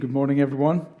Good morning,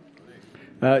 everyone.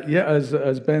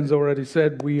 As Ben's already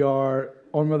said, we are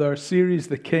on with our series,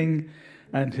 The King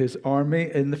and His Army.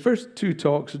 In the first two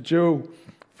talks, Joe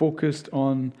focused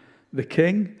on the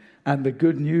King and the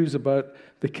good news about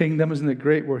the kingdom. Isn't it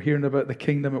great? We're hearing about the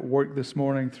kingdom at work this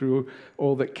morning through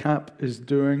all that Cap is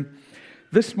doing.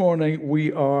 This morning,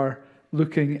 we are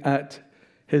looking at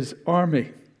His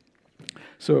army.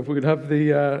 So if we could have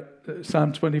the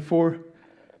Psalm 24,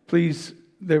 please.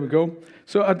 There we go.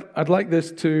 So I'd like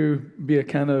this to be a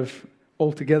kind of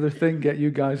all-together thing, get you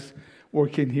guys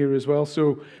working here as well.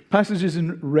 So passages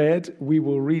in red, we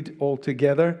will read all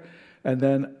together, and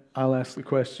then I'll ask the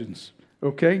questions.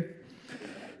 Okay?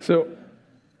 So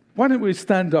why don't we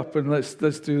stand up and let's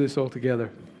do this all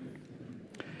together.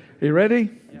 Are you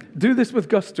ready? Yeah. Do this with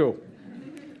gusto.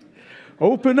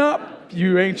 Open up,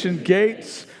 you ancient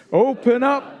gates. Open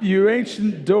up, you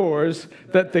ancient doors,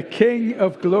 that the King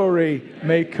of glory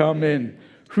may come in.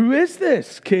 Who is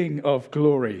this King of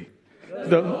glory?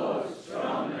 The Lord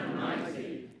strong and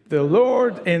mighty. The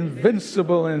Lord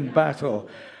invincible in battle.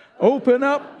 Open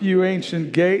up, you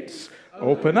ancient gates.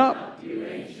 Open up, you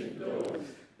ancient doors,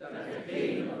 that the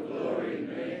King of glory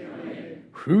may come in.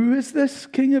 Who is this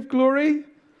King of glory?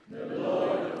 The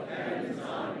Lord of heaven's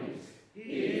armies. He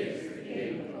is the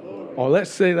King of glory. Oh,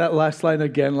 let's say that last line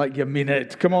again like you mean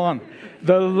it. Come on.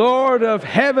 The Lord of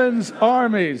heaven's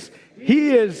armies.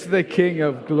 He is the King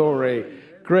of glory.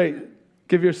 Great.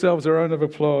 Give yourselves a round of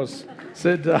applause.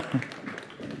 Sit down.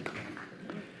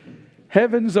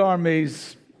 Heaven's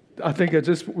armies, I think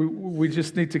we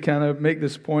just need to kind of make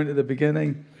this point at the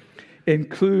beginning,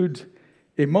 include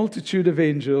a multitude of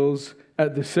angels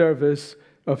at the service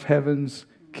of heaven's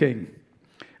King.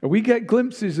 And we get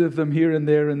glimpses of them here and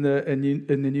there in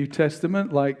the New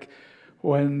Testament, like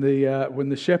when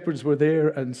the shepherds were there,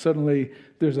 and suddenly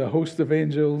there's a host of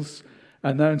angels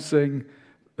announcing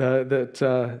that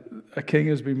a king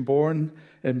has been born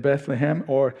in Bethlehem.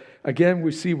 Or again,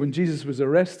 we see when Jesus was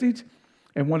arrested,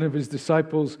 and one of his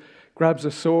disciples grabs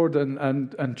a sword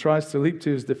and tries to leap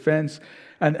to his defense,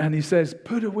 and he says,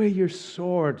 "Put away your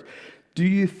sword. Do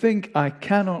you think I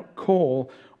cannot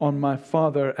call on my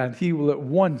Father, and he will at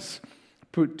once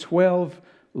put 12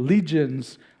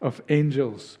 legions of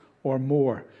angels or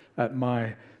more at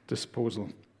my disposal?"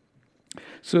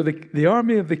 So the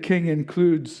army of the King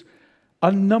includes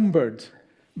unnumbered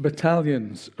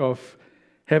battalions of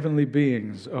heavenly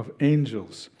beings, of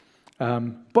angels.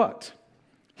 But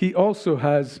he also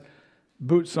has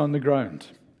boots on the ground,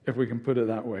 if we can put it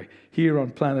that way, here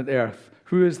on planet Earth.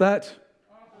 Who is that?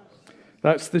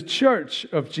 That's the church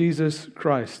of Jesus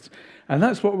Christ. And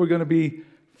that's what we're going to be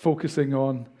focusing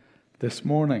on this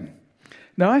morning.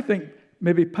 Now, I think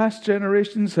maybe past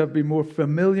generations have been more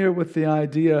familiar with the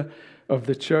idea of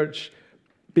the church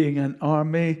being an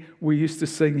army. We used to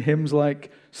sing hymns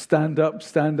like, stand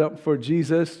up for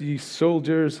Jesus, ye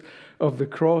soldiers of the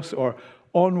cross," or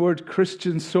 "Onward,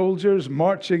 Christian soldiers,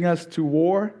 marching us to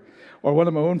war." Or one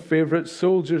of my own favorites,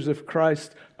 "Soldiers of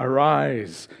Christ,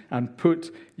 arise and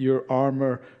put your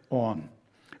armor on."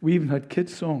 We even had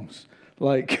kids' songs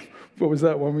like, what was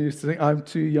that one we used to sing? "I'm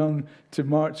too young to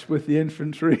march with the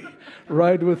infantry,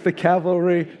 ride with the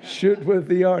cavalry, shoot with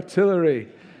the artillery,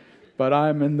 but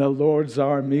I'm in the Lord's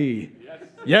army."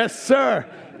 Yes, sir.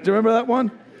 Do you remember that one?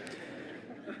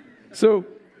 So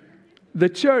the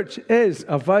church is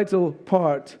a vital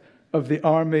part of the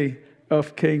army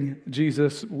of King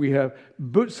Jesus. We have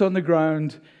boots on the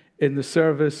ground in the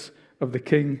service of the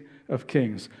King of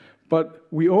Kings. But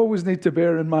we always need to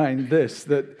bear in mind this,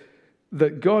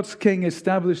 that God's King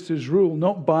established his rule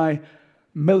not by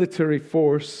military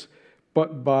force,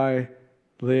 but by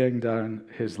laying down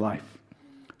his life.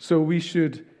 So we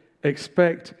should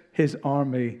expect his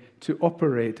army to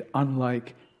operate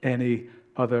unlike any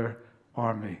other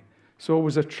army. It's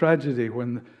always a tragedy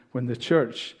when the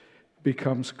church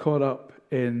becomes caught up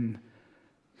in,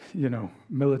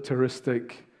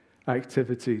 militaristic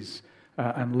activities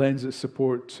and lends its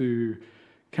support to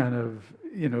kind of,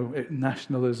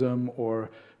 nationalism or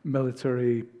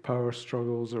military power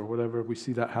struggles or whatever. We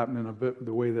see that happening a bit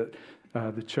the way that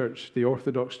the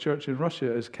Orthodox Church in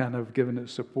Russia is kind of given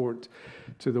its support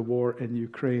to the war in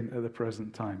Ukraine at the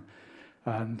present time.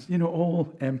 And,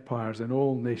 all empires and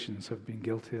all nations have been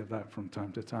guilty of that from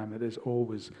time to time. It is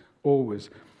always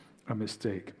a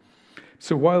mistake.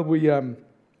 So while we, in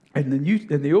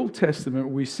the Old Testament,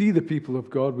 we see the people of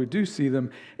God, we do see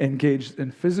them engaged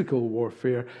in physical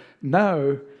warfare.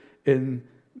 Now, in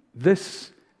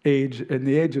this age, in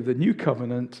the age of the New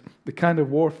Covenant, the kind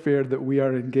of warfare that we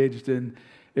are engaged in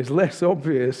is less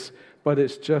obvious, but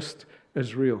it's just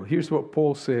as real. Here's what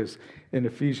Paul says in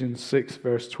Ephesians 6,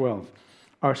 verse 12.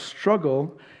 Our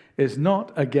struggle is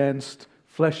not against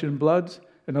flesh and blood,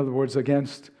 in other words,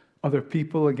 against other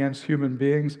people, against human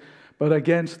beings, but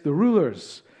against the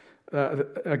rulers,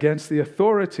 against the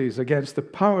authorities, against the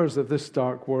powers of this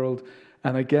dark world,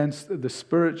 and against the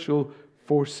spiritual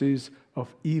forces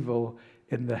of evil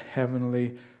in the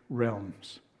heavenly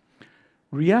realms.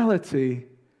 Reality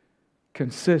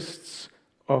consists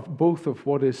of both of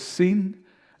what is seen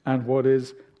and what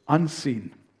is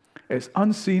unseen. It's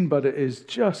unseen, but it is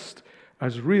just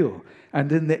as real.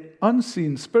 And in the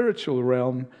unseen spiritual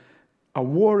realm, a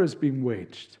war is being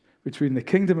waged between the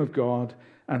kingdom of God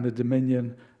and the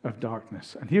dominion of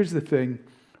darkness. And here's the thing,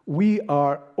 we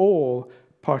are all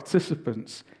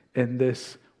participants in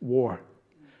this war.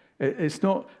 It's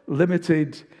not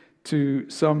limited to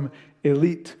some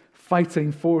elite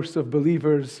fighting force of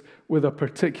believers with a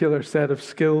particular set of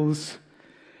skills,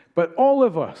 but all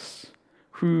of us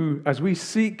who, as we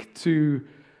seek to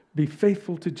be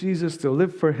faithful to Jesus, to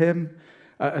live for Him,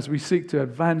 as we seek to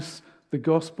advance the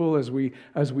gospel, as we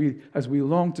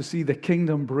long to see the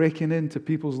kingdom breaking into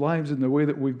people's lives in the way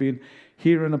that we've been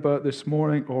hearing about this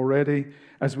morning already,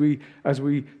 as we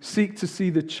seek to see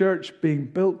the church being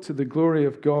built to the glory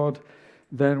of God,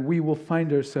 then we will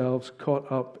find ourselves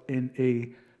caught up in a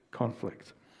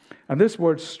conflict. And this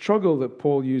word struggle that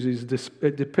Paul uses,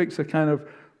 it depicts a kind of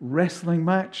wrestling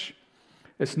match.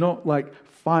 It's not like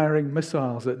firing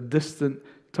missiles at distant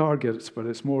targets, but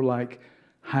it's more like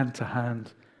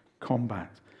hand-to-hand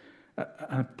combat.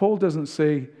 And Paul doesn't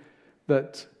say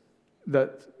that's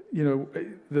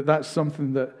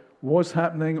something that was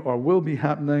happening or will be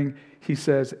happening. He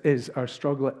says our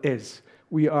struggle is.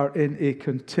 We are in a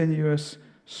continuous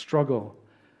struggle.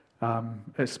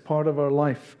 It's part of our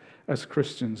life as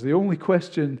Christians. The only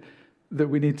question that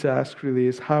we need to ask really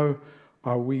is, how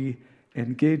are we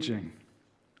engaging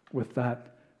with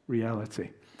that reality?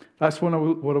 That's what I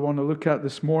want to look at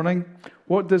this morning.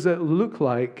 What does it look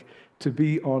like to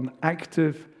be on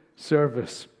active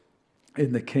service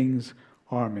in the King's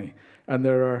army? And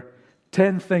there are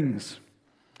 10 things.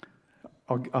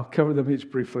 I'll cover them each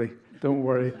briefly. Don't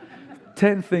worry.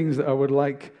 10 things that I would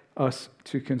like us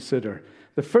to consider.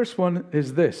 The first one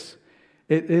is this.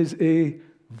 It is a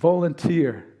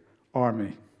volunteer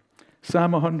army.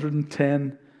 Psalm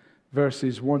 110,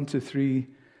 verses 1 to 3.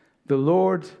 The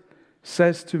Lord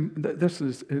says to, this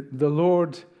is the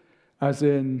Lord as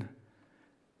in,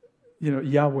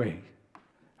 Yahweh.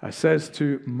 Says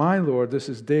to my Lord, this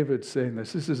is David saying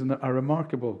this. This is a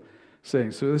remarkable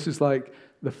saying. So this is like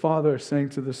the Father saying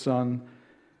to the Son,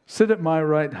 sit at my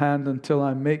right hand until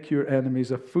I make your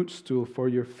enemies a footstool for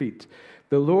your feet.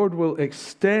 The Lord will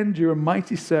extend your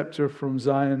mighty scepter from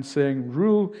Zion, saying,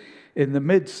 rule in the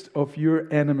midst of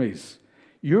your enemies.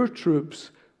 Your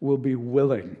troops will be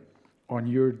willing on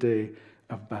your day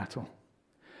of battle.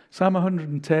 Psalm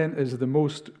 110 is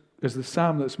the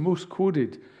psalm that's most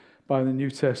quoted by the New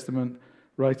Testament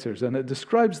writers, and it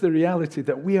describes the reality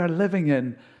that we are living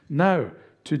in now,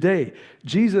 today.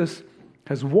 Jesus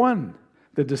has won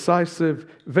the decisive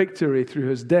victory through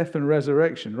his death and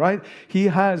resurrection, right? He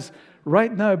has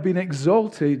right now been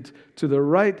exalted to the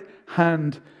right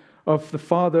hand of the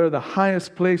Father, the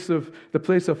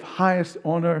place of highest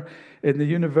honor in the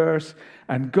universe,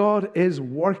 and God is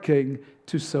working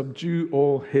to subdue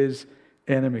all his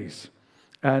enemies.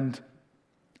 And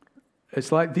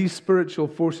it's like these spiritual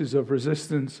forces of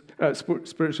resistance,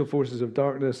 spiritual forces of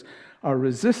darkness are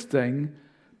resisting,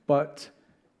 but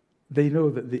they know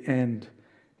that the end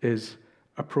is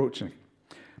approaching.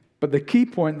 But the key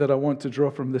point that I want to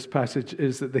draw from this passage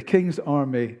is that the King's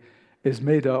army is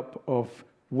made up of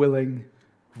willing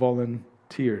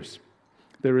volunteers.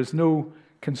 There is no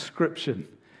conscription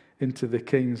into the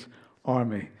King's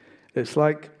army. It's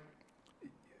like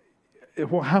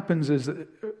what happens is that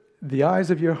the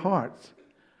eyes of your heart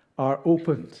are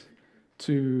opened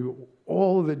to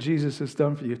all that Jesus has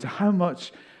done for you, to how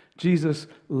much Jesus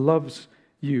loves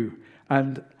you.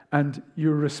 And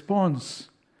your response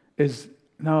is,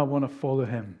 now I want to follow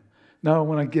him. Now I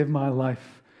want to give my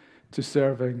life to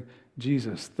serving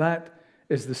Jesus. That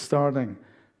is the starting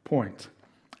point.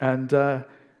 And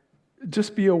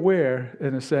just be aware,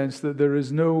 in a sense, that there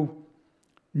is no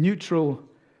neutral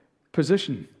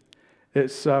position.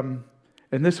 It's in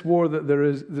this war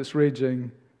that's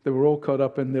raging, that we're all caught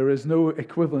up in, there is no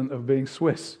equivalent of being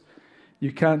Swiss.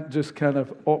 You can't just kind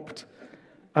of opt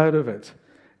out of it.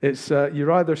 It's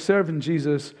you're either serving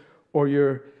Jesus or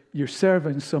you're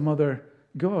serving some other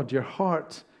God. Your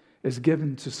heart is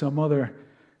given to some other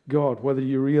God, whether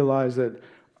you realize it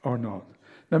or not.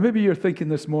 Now, maybe you're thinking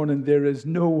this morning, there is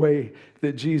no way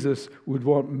that Jesus would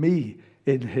want me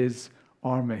in his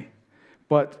army.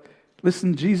 But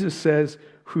Listen, Jesus says,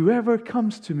 whoever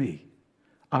comes to me,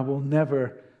 I will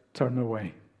never turn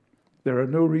away. There are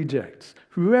no rejects.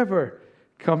 Whoever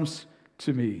comes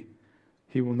to me,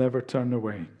 he will never turn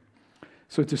away.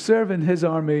 So to serve in his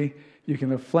army, you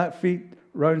can have flat feet,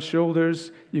 round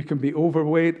shoulders, you can be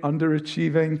overweight,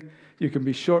 underachieving, you can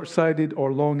be short-sighted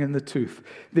or long in the tooth.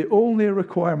 The only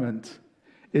requirement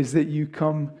is that you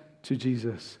come to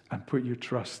Jesus and put your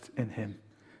trust in him.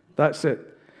 That's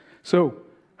it. So,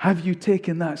 have you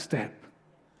taken that step?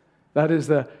 That is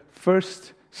the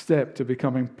first step to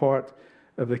becoming part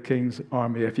of the King's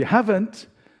army. If you haven't,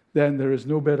 then there is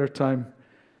no better time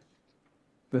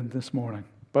than this morning.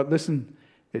 But listen,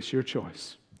 it's your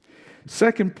choice.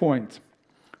 Second point,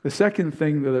 the second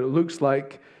thing that it looks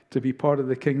like to be part of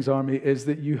the King's army is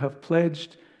that you have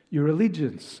pledged your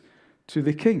allegiance to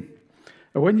the King.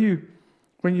 And when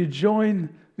you join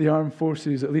the armed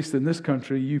forces, at least in this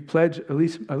country, you pledge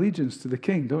allegiance to the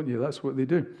King, don't you? That's what they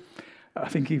do. I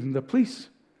think even the police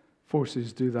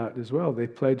forces do that as well. They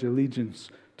pledge allegiance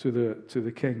to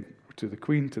the King, or to the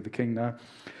Queen, to the King now.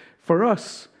 For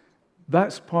us,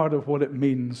 that's part of what it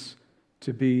means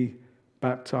to be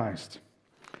baptized.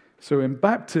 So in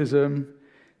baptism,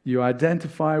 you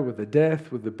identify with the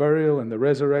death, with the burial, and the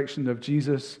resurrection of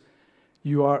Jesus.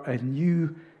 You are a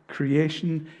new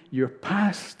creation. Your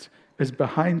past is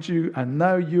behind you, and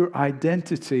now your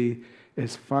identity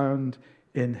is found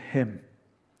in him.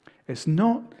 It's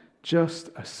not just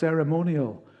a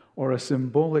ceremonial or a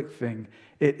symbolic thing.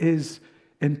 It is,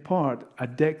 in part, a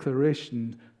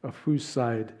declaration of whose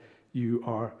side you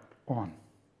are on.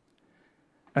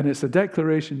 And it's a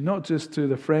declaration not just to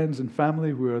the friends and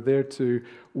family who are there to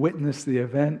witness the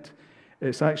event.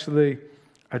 It's actually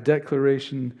a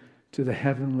declaration to the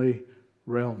heavenly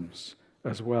realms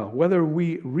as well. Whether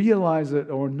we realize it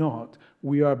or not,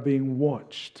 we are being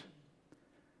watched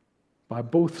by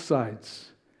both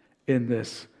sides in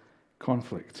this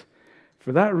conflict.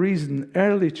 For that reason,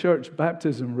 early church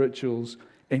baptism rituals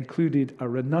included a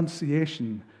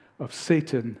renunciation of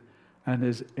Satan and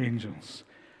his angels.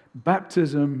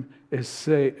 Baptism is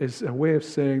a way of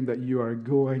saying that you are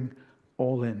going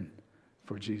all in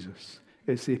for Jesus.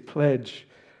 It's a pledge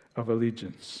of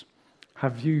allegiance.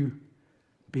 Have you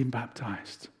been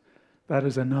baptized? That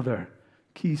is another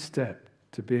key step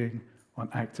to being on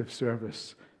active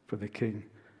service for the King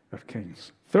of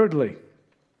Kings. Thirdly,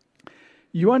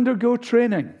 you undergo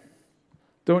training,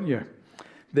 don't you?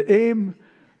 The aim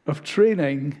of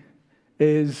training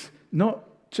is not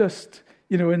just,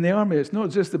 in the army, it's not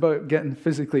just about getting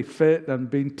physically fit and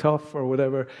being tough or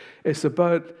whatever. It's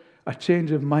about a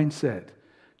change of mindset,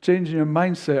 changing your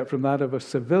mindset from that of a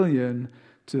civilian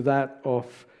to that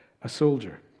of a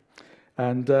soldier.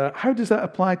 And how does that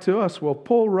apply to us? Well,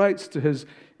 Paul writes to his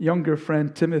younger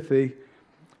friend Timothy,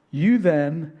 "You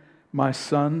then, my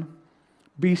son,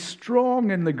 be strong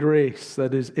in the grace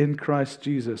that is in Christ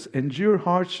Jesus. Endure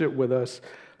hardship with us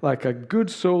like a good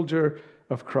soldier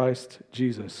of Christ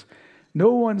Jesus."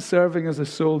 No one serving as a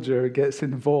soldier gets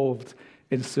involved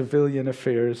in civilian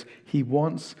affairs. He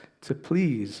wants to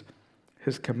please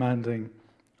his commanding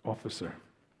officer.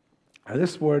 Now,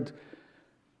 this word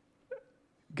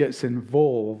gets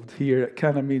involved here. It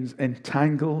kind of means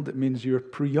entangled. It means you're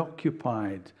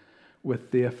preoccupied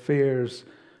with the affairs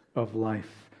of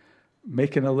life.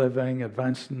 Making a living,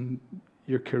 advancing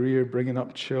your career, bringing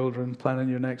up children, planning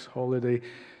your next holiday.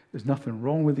 There's nothing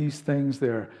wrong with these things.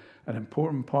 They're an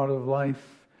important part of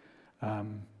life,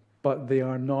 but they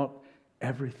are not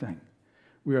everything.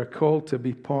 We are called to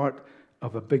be part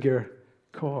of a bigger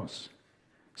cause,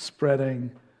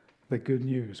 spreading the good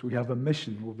news. We have a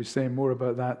mission. We'll be saying more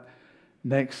about that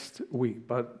next week,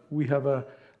 but we have a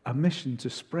mission to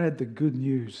spread the good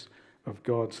news of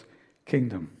God's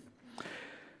kingdom.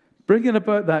 Bringing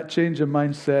about that change of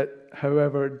mindset,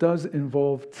 however, does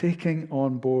involve taking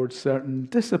on board certain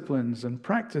disciplines and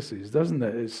practices, doesn't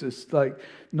it? It's like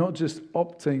not just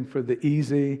opting for the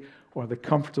easy or the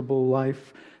comfortable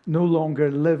life, no longer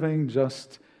living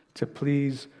just to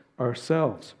please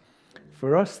ourselves.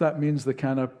 For us, that means the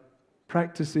kind of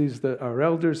practices that our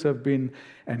elders have been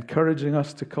encouraging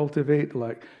us to cultivate,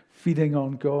 like feeding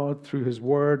on God through His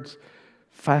words,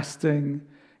 fasting,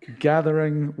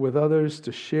 gathering with others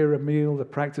to share a meal, the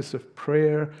practice of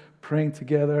prayer, praying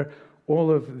together, all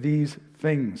of these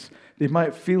things. They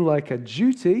might feel like a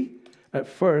duty at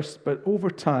first, but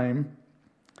over time,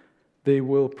 they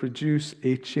will produce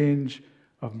a change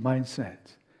of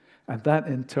mindset. And that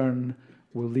in turn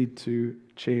will lead to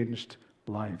changed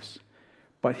lives.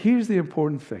 But here's the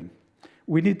important thing.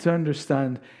 We need to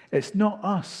understand it's not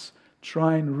us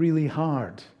trying really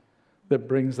hard that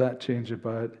brings that change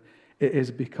about. It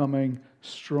is becoming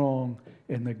strong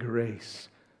in the grace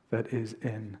that is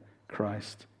in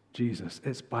Christ Jesus.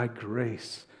 It's by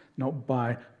grace, not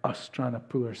by us trying to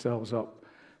pull ourselves up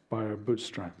by our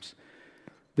bootstraps.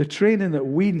 The training that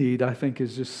we need, I think,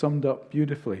 is just summed up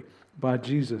beautifully by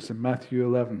Jesus in Matthew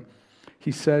 11.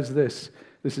 He says this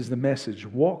is the message: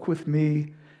 walk with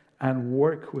me and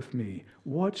work with me.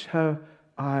 Watch how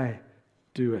I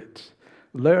do it.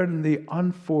 Learn the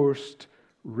unforced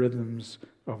rhythms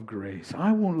of grace.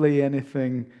 I won't lay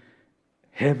anything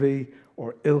heavy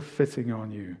or ill-fitting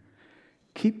on you.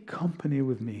 Keep company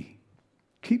with me.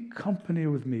 Keep company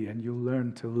with me, and you'll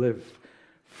learn to live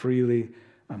freely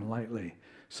and lightly.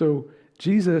 So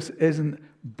Jesus isn't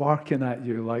barking at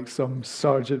you like some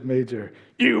sergeant major.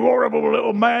 You horrible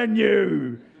little man,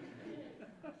 you!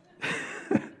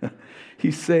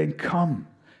 He's saying, come,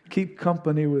 keep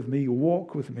company with me,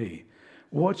 walk with me.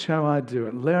 Watch how I do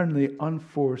it. Learn the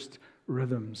unforced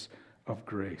rhythms of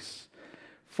grace.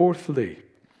 Fourthly,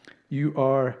 you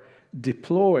are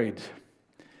deployed.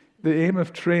 The aim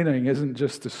of training isn't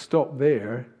just to stop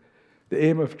there. The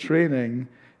aim of training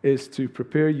is to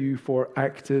prepare you for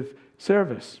active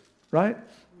service, right?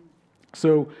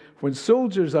 So when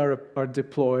soldiers are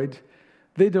deployed,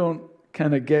 they don't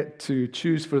kind of get to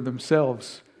choose for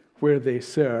themselves where they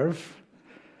serve.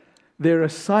 They're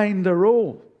assigned a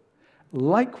role.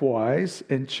 Likewise,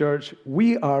 in church,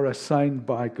 we are assigned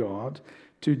by God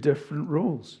to different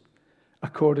roles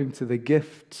according to the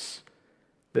gifts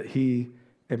that He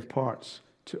imparts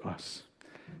to us.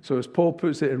 So as Paul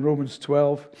puts it in Romans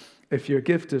 12, if your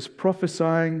gift is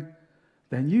prophesying,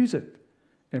 then use it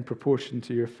in proportion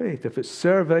to your faith. If it's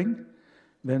serving,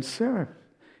 then serve.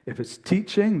 If it's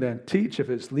teaching, then teach. If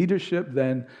it's leadership,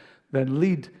 then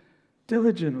lead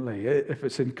diligently. If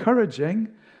it's encouraging,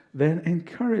 then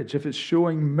encourage. If it's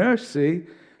showing mercy,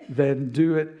 then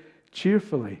do it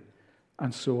cheerfully,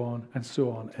 and so on and so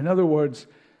on. In other words,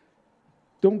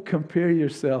 don't compare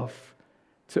yourself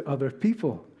to other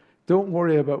people. Don't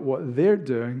worry about what they're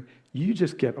doing. You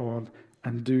just get on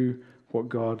and do what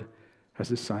God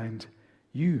has assigned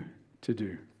you to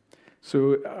do.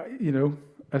 So,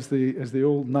 as the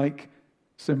old Nike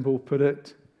symbol put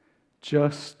it,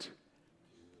 just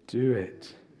do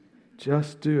it.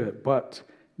 Just do it. But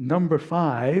number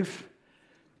 5,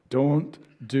 don't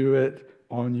do it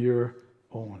on your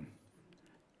own.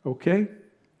 Okay?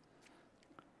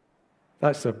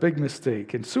 That's a big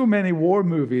mistake. In so many war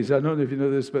movies, I don't know if you know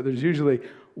this, but there's usually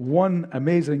one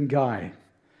amazing guy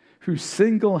who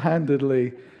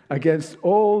single-handedly, against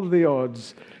all the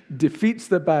odds, defeats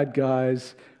the bad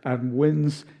guys and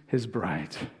wins his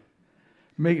bride.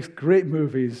 Makes great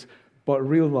movies, but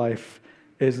real life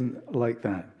isn't like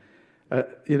that.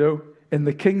 In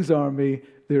the King's Army,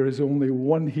 there is only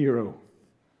one hero,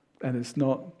 and it's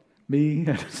not me,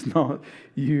 and it's not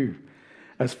you.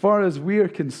 As far as we are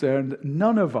concerned,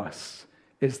 none of us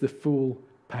is the full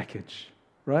package,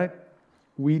 right?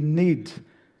 We need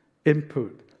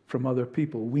input from other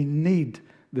people. We need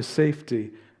the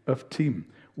safety of team.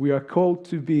 We are called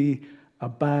to be a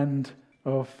band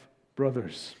of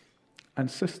brothers and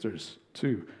sisters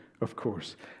too, of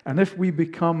course. And if we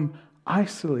become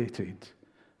isolated,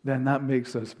 then that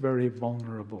makes us very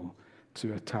vulnerable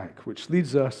to attack, which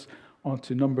leads us on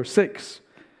to number 6.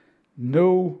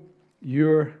 Know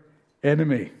your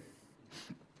enemy.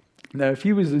 Now, if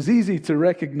he was as easy to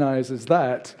recognize as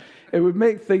that, it would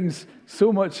make things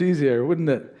so much easier, wouldn't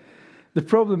it? The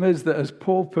problem is that, as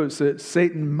Paul puts it,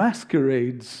 Satan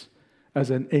masquerades as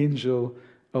an angel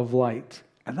of light.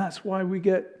 And that's why we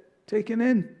get taken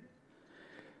in.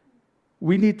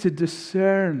 We need to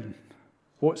discern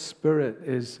what spirit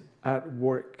is at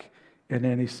work in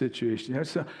any situation.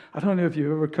 I don't know if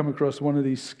you've ever come across one of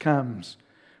these scams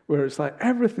where it's like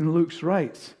everything looks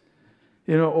right.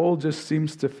 All just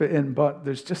seems to fit in, but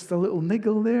there's just a little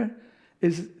niggle there.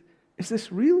 Is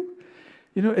this real?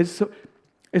 Is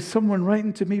someone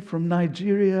writing to me from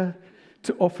Nigeria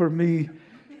to offer me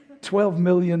 £12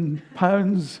 million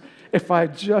if I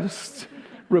just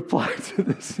reply to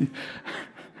this?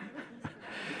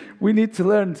 We need to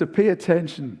learn to pay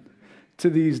attention to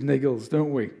these niggles,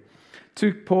 don't we?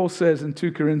 Paul says in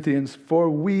 2 Corinthians, for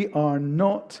we are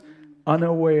not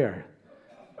unaware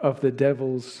of the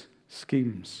devil's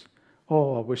schemes.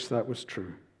 Oh, I wish that was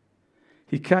true.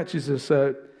 He catches us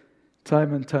out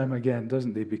time and time again,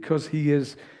 doesn't he? Because he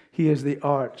is the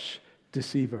arch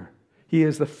deceiver. He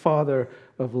is the father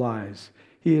of lies.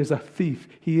 He is a thief.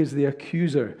 He is the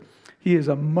accuser. He is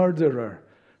a murderer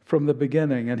from the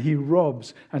beginning, and he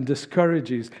robs and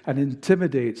discourages and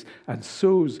intimidates and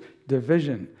sows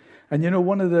division. And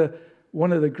one of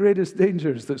one of the greatest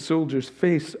dangers that soldiers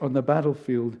face on the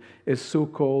battlefield is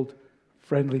so-called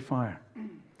friendly fire,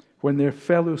 when their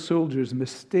fellow soldiers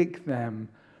mistake them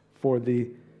for the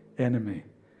enemy.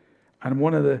 And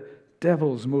one of the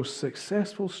devil's most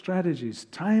successful strategies,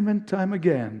 time and time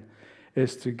again,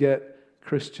 is to get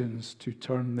Christians to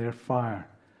turn their fire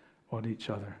on each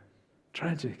other.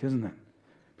 Tragic, isn't it?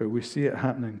 But we see it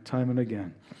happening time and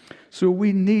again. So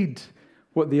we need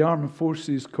what the armed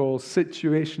forces call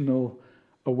situational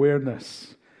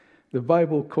awareness. The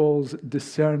Bible calls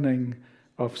discerning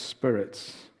of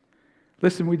spirits.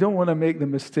 Listen, we don't want to make the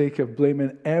mistake of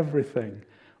blaming everything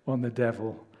on the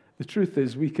devil. The truth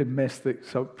is, we can mess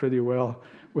things up pretty well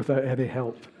without any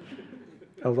help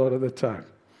a lot of the time.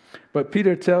 But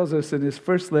Peter tells us in his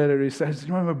first letter, he says,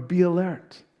 remember, be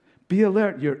alert. Be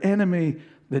alert. Your enemy,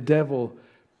 the devil,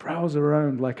 prowls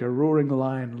around like a roaring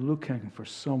lion looking for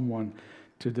someone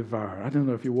to devour. I don't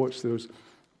know if you watch those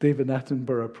David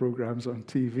Attenborough programs on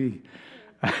TV.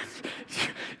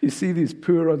 You see these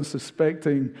poor,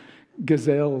 unsuspecting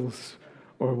gazelles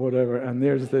or whatever, and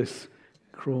there's this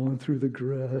crawling through the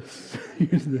grass.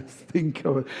 Here's this thing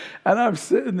coming. And I'm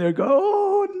sitting there going,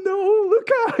 oh no, look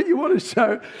out. You want to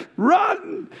shout,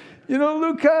 run!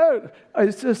 Look out.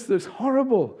 It's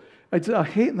horrible. I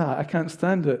hate that. I can't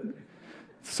stand it.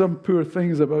 Some poor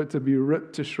thing's about to be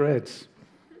ripped to shreds.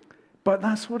 But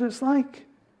that's what it's like.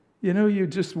 We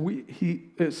just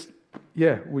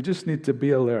need to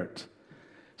be alert.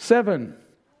 7,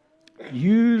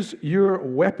 use your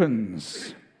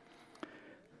weapons.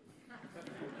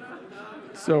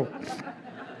 So,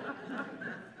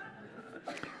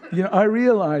 I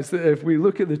realize that if we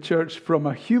look at the church from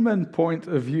a human point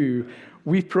of view,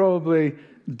 we probably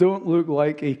don't look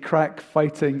like a crack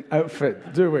fighting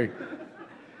outfit, do we?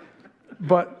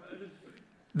 But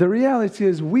the reality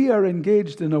is we are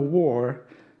engaged in a war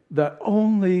that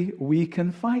only we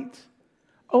can fight.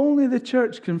 Only the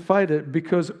church can fight it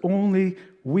because only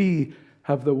we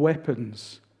have the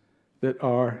weapons that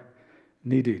are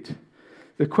needed.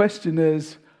 The question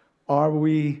is, are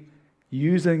we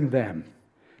using them?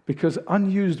 Because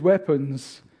unused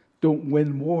weapons don't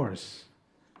win wars,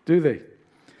 do they?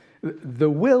 The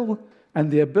will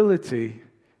and the ability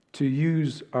to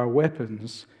use our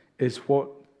weapons is what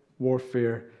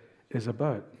warfare is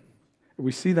about.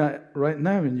 We see that right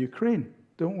now in Ukraine,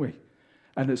 don't we?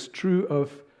 And it's true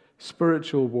of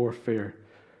spiritual warfare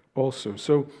also.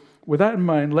 So with that in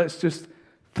mind, let's just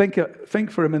think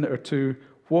for a minute or two,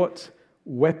 what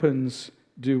weapons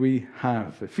do we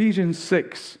have? Ephesians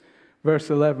 6, verse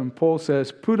 11, Paul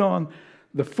says, put on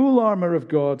the full armor of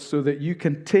God so that you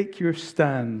can take your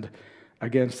stand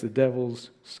against the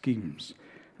devil's schemes.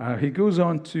 He goes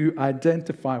on to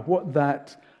identify what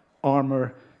that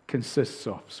armor consists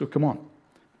of. So come on,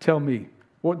 tell me,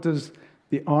 what does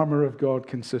the armor of God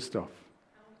consist of?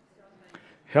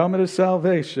 Helmet of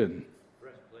salvation,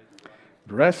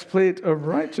 breastplate of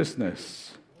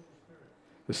righteousness,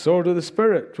 the sword of the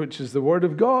Spirit, which is the word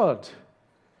of God,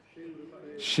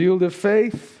 shield of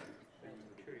faith,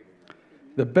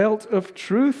 the belt of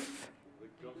truth,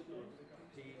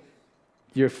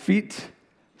 your feet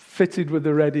fitted with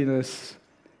the readiness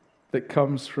that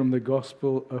comes from the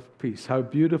gospel of peace. How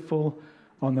beautiful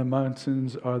on the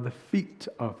mountains are the feet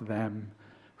of them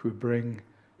who bring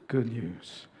good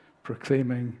news,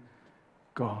 proclaiming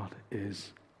God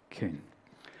is King.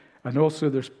 And also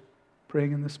there's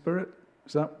praying in the Spirit.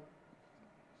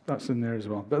 That's in there as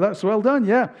well. But that's well done,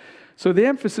 yeah. So the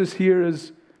emphasis here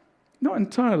is not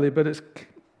entirely, but it's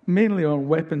mainly on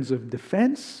weapons of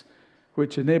defense,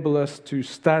 which enable us to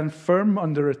stand firm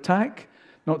under attack,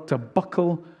 not to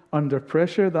buckle under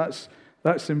pressure.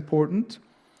 That's important,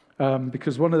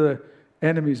 because one of the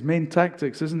enemy's main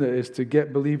tactics, isn't it, is to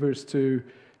get believers to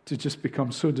just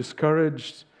become so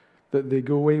discouraged that they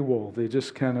go AWOL. They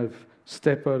just kind of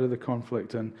step out of the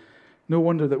conflict. And no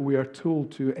wonder that we are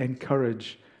told to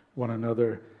encourage one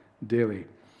another daily.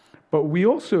 But we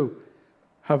also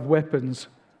have weapons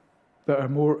that are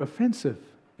more offensive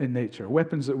in nature,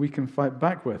 weapons that we can fight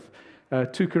back with.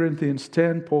 2 Corinthians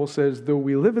 10, Paul says, though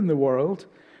we live in the world,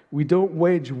 we don't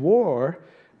wage war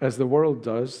as the world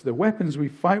does. The weapons we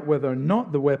fight with are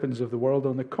not the weapons of the world.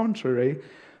 On the contrary,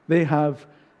 they have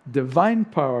divine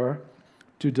power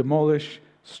to demolish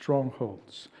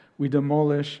strongholds. We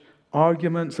demolish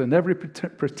arguments and every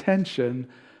pretension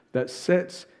that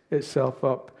sets itself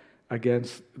up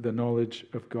against the knowledge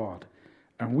of God.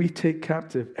 And we take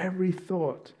captive every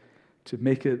thought to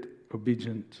make it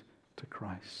obedient to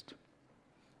Christ.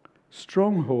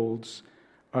 Strongholds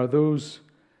are those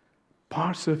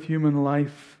parts of human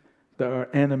life that are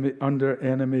under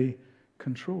enemy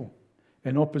control,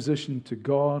 in opposition to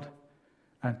God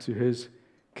and to his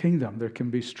kingdom. There can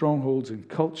be strongholds in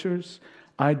cultures,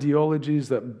 ideologies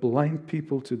that blind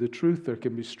people to the truth. There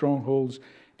can be strongholds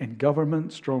in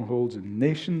government, strongholds in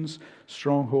nations,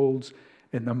 strongholds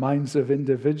in the minds of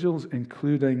individuals,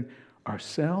 including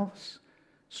ourselves,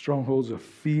 strongholds of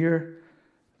fear,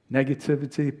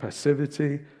 negativity,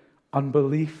 passivity,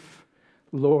 unbelief.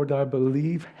 Lord, I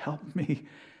believe, help me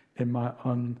in my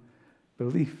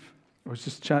unbelief. I was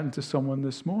just chatting to someone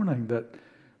this morning that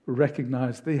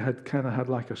recognized they had kind of had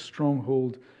like a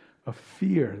stronghold of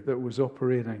fear that was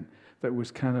operating, that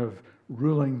was kind of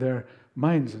ruling their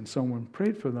minds, and someone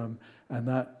prayed for them, and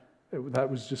that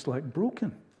was just like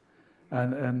broken.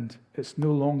 And it's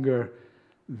no longer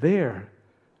there,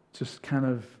 just kind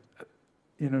of,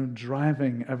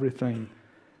 driving everything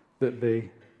that they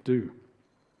do.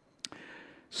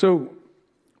 So,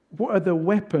 what are the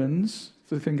weapons,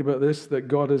 to think about this, that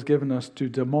God has given us to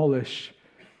demolish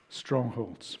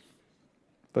strongholds?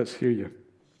 Let's hear you.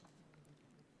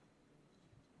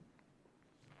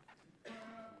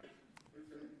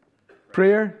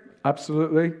 Prayer,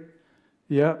 absolutely.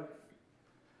 Yeah.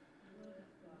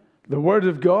 The Word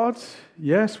of God,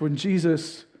 yes. When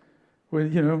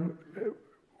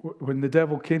the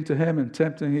devil came to him and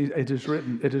tempted him, it is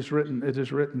written, it is written, it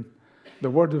is written. The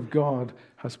Word of God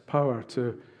has power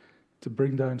to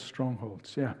bring down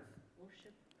strongholds. Yeah.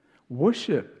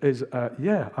 Worship is,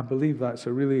 I believe that's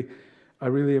a really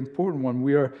important one.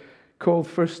 We are called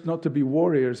first not to be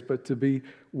warriors, but to be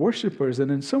worshipers. And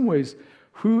in some ways,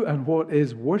 who and what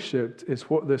is worshipped is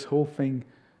what this whole thing,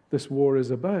 this war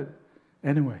is about.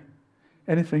 Anyway,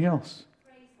 anything else?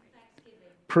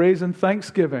 Praise and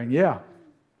thanksgiving, yeah.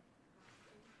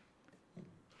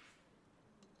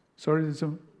 Sorry,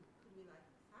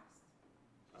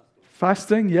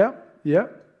 fasting, yeah.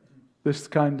 This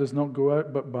kind does not go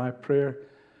out but by prayer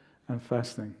and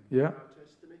fasting, yeah.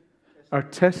 Our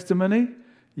testimony,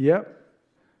 yeah,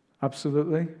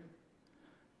 absolutely.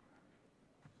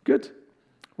 Good.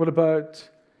 What about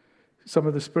some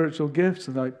of the spiritual gifts,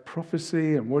 like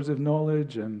prophecy and words of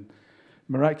knowledge and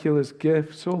miraculous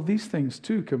gifts? All these things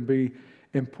too can be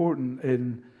important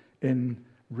in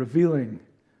revealing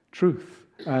truth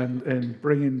and in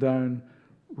bringing down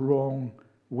wrong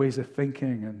ways of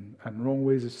thinking and wrong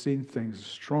ways of seeing things,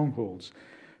 strongholds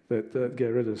that get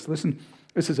rid of us. Listen,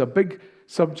 this is a big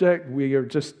subject. We are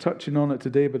just touching on it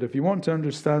today, but if you want to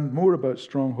understand more about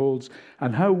strongholds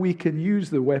and how we can use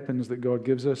the weapons that God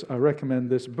gives us, I recommend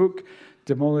this book,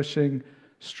 Demolishing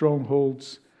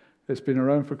Strongholds. It's been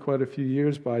around for quite a few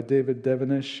years by David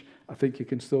Devenish. I think you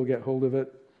can still get hold of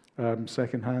it,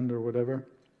 secondhand or whatever.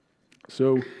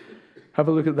 So have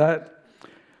a look at that.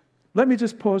 Let me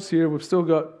just pause here. We've still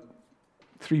got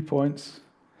 3 points,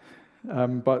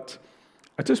 but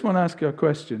I just want to ask you a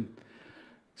question.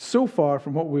 So far,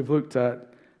 from what we've looked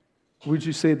at, would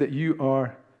you say that you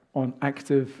are on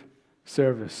active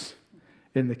service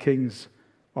in the King's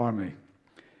army?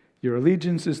 Your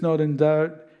allegiance is not in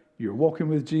doubt. You're walking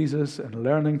with Jesus and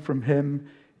learning from him.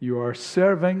 You are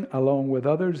serving along with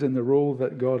others in the role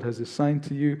that God has assigned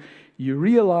to you. You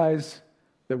realize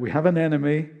that we have an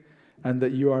enemy and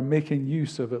that you are making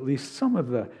use of at least some of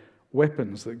the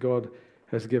weapons that God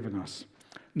has given us.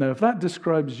 Now, if that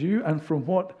describes you, and from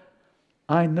what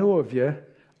I know of you,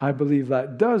 I believe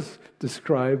that does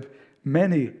describe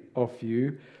many of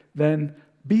you, then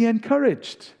be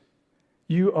encouraged.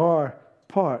 You are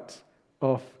part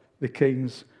of the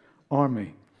King's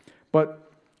army.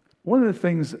 But one of the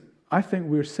things I think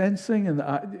we're sensing, and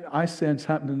I sense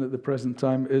happening at the present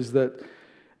time, is that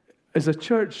as a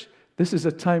church, this is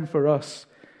a time for us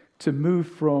to move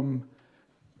from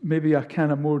maybe a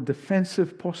kind of more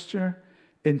defensive posture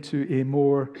into a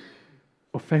more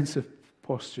offensive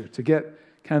posture, to get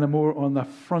kind of more on the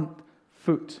front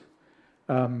foot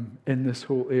in this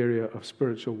whole area of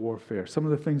spiritual warfare. Some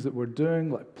of the things that we're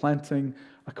doing, like planting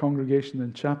a congregation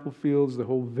in chapel fields, the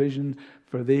whole vision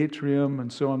for the atrium,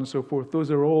 and so on and so forth,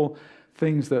 those are all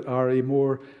things that are a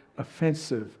more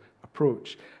offensive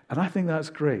approach. And I think that's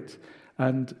great.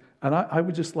 And I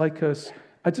would just like us,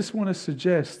 I just want to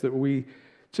suggest that we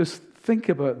just think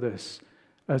about this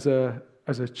as a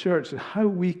church, how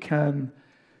we can,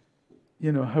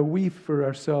 how we for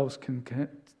ourselves can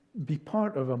be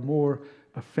part of a more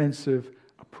offensive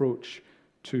approach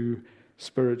to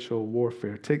spiritual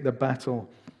warfare. Take the battle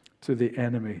to the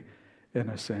enemy, in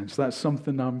a sense. That's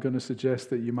something I'm going to suggest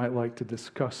that you might like to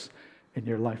discuss in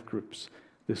your life groups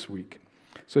this week.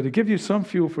 So to give you some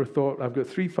fuel for thought, I've got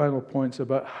 3 final points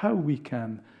about how we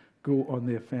can go on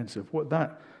the offensive, what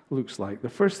that looks like. The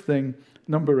first thing,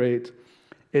 number 8,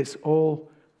 it's all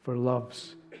for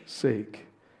love's sake,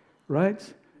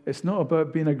 right? It's not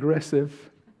about being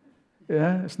aggressive.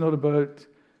 Yeah, it's not about,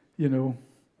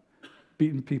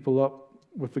 beating people up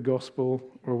with the gospel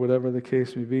or whatever the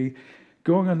case may be.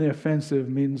 Going on the offensive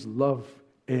means love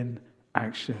in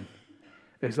action.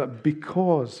 It's that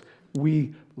because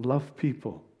we love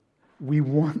people, we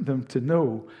want them to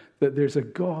know that there's a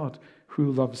God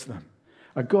who loves them,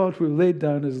 a God who laid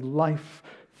down his life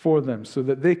for them so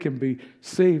that they can be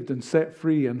saved and set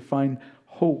free and find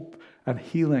hope and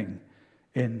healing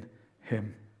in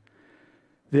him.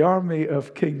 The army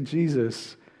of King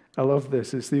Jesus, I love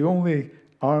this, it's the only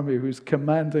army whose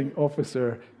commanding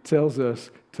officer tells us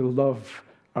to love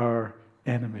our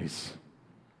enemies.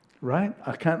 Right?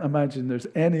 I can't imagine there's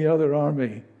any other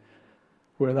army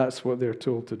where that's what they're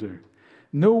told to do.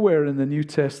 Nowhere in the New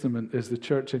Testament is the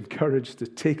church encouraged to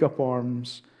take up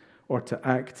arms or to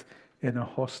act in a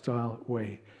hostile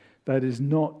way. That is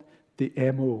not the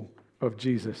MO of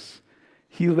Jesus.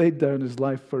 He laid down his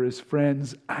life for his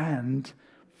friends and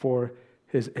for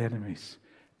his enemies.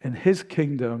 In his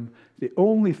kingdom, the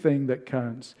only thing that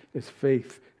counts is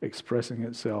faith expressing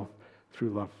itself through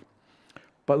love.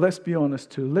 But let's be honest,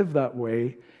 to live that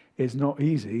way is not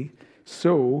easy.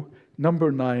 So,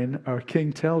 number 9, our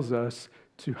King tells us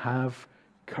to have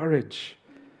courage.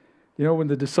 When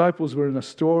the disciples were in a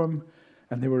storm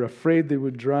and they were afraid they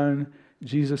would drown,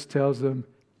 Jesus tells them,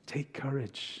 take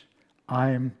courage.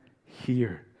 I'm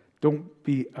here. Don't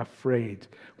be afraid.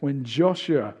 When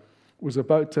Joshua was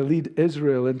about to lead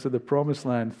Israel into the promised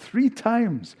land, 3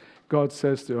 times God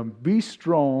says to him, be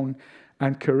strong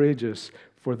and courageous,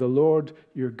 for the Lord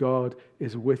your God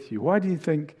is with you. Why do you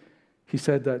think he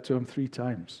said that to him 3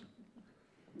 times?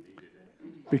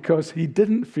 Because he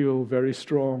didn't feel very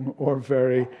strong or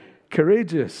very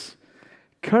courageous.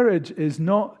 Courage is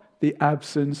not the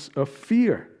absence of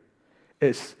fear.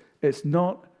 It's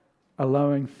not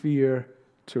allowing fear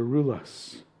to rule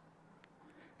us.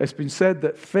 It's been said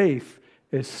that faith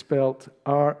is spelt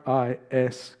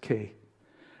R-I-S-K.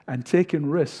 And taking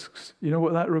risks, you know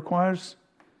what that requires?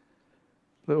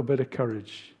 A little bit of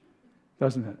courage,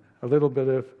 doesn't it? A little bit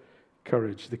of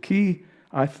courage. The key,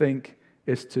 I think,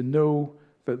 is to know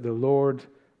that the Lord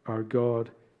our God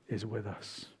is with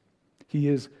us. He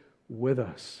is with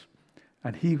us.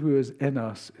 And he who is in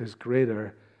us is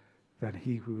greater than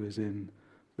he who is in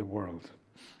the world.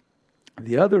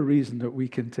 The other reason that we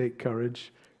can take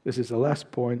courage, this is the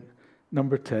last point,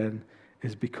 number 10,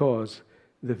 is because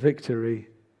the victory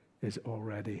is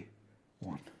already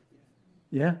won.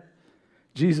 Yeah?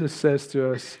 Jesus says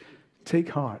to us, take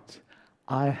heart,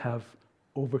 I have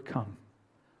overcome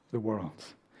the world.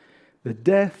 The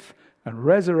death and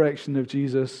resurrection of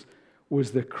Jesus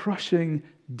was the crushing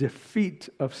defeat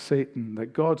of Satan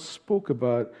that God spoke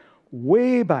about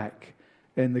way back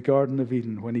in the Garden of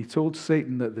Eden when he told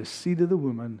Satan that the seed of the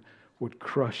woman would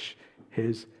crush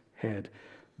his head.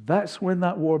 That's when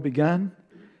that war began,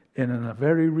 and in a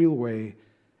very real way,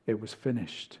 it was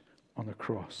finished on the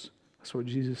cross. That's what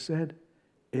Jesus said.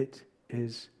 It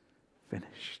is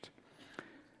finished.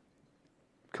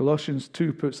 Colossians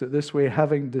 2 puts it this way,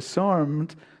 having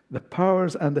disarmed the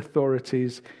powers and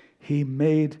authorities, he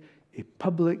made a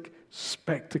public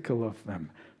spectacle of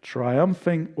them,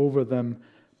 triumphing over them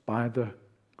by the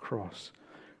cross.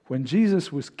 When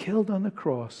Jesus was killed on the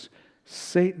cross,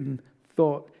 Satan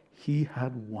thought he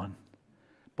had won.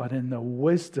 But in the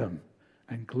wisdom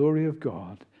and glory of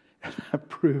God, it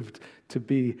proved to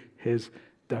be his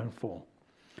downfall.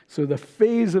 So the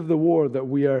phase of the war that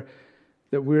we're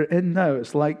in now,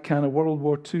 it's like kind of World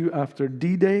War II after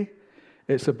D-Day.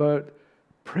 It's about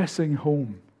pressing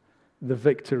home the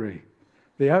victory.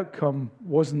 The outcome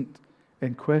wasn't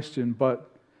in question,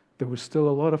 but there was still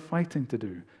a lot of fighting to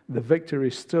do. The victory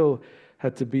still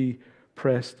had to be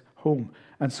pressed home.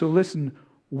 And so listen,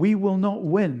 we will not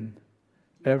win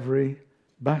every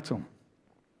battle.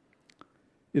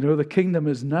 The kingdom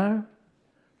is now,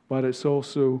 but it's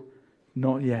also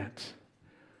not yet.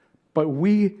 But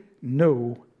we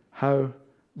know how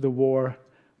the war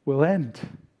will end.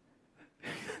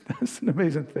 That's an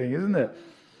amazing thing, isn't it?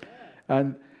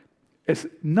 And it's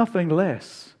nothing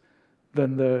less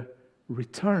than the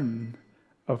return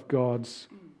of God's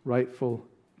rightful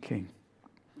king.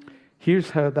 Here's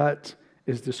how that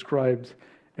is described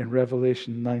in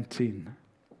Revelation 19.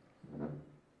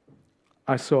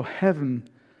 I saw heaven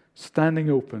standing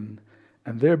open,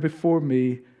 and there before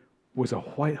me was a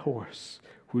white horse,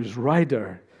 whose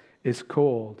rider is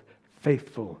called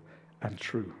Faithful and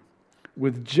True.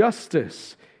 With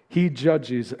justice he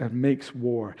judges and makes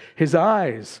war. His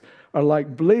eyes are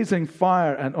like blazing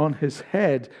fire, and on his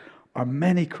head are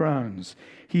many crowns.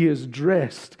 He is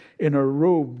dressed in a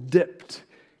robe dipped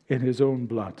in his own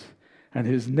blood, And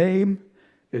his name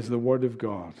is the Word of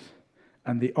God.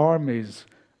 And the armies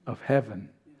of heaven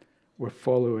were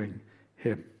following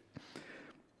him.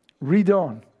 Read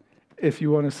on if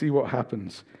you want to see what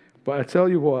happens. But I tell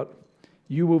you what,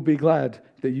 you will be glad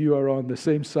that you are on the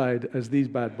same side as these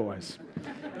bad boys.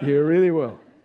 You really will.